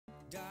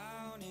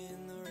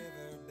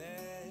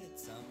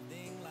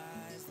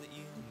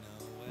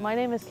My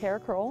name is Kara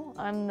Kroll.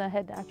 I'm the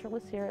head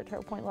naturalist here at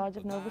Trout Point Lodge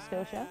of Nova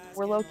Scotia.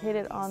 We're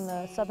located on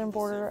the southern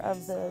border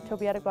of the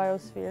Topiatic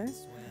Biosphere.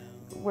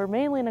 We're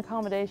mainly an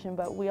accommodation,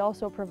 but we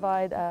also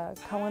provide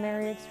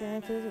culinary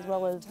experiences as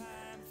well as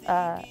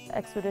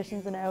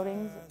expeditions and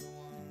outings.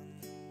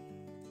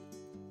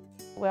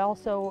 We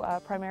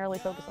also primarily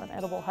focus on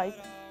edible hikes.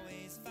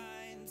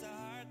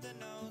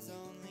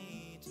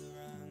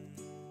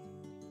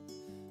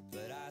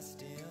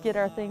 Get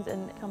our things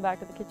and come back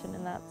to the kitchen,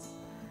 and that's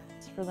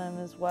for them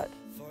is what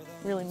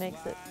really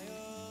makes it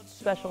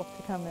special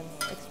to come and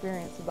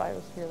experience the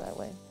biosphere that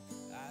way.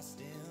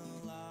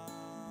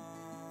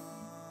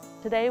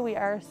 Today we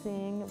are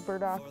seeing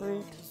burdock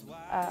root,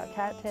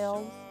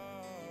 cattails,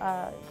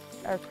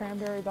 our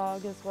cranberry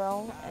bog as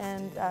well,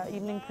 and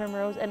evening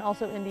primrose, and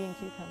also Indian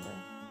cucumber.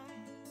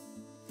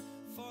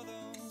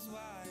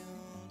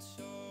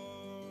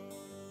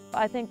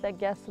 I think that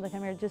guests that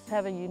come here just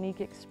have a unique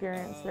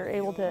experience. They're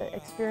able to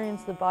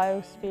experience the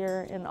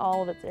biosphere in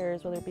all of its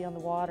areas, whether it be on the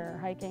water or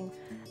hiking,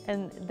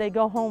 and they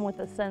go home with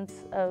a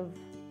sense of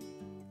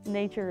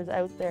nature is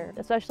out there,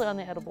 especially on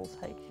the edibles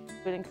hike.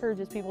 It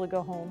encourages people to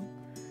go home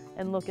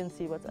and look and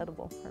see what's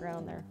edible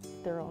around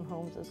their own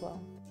homes as well.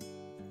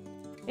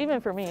 Even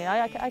for me,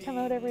 I come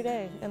out every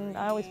day and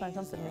I always find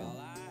something new.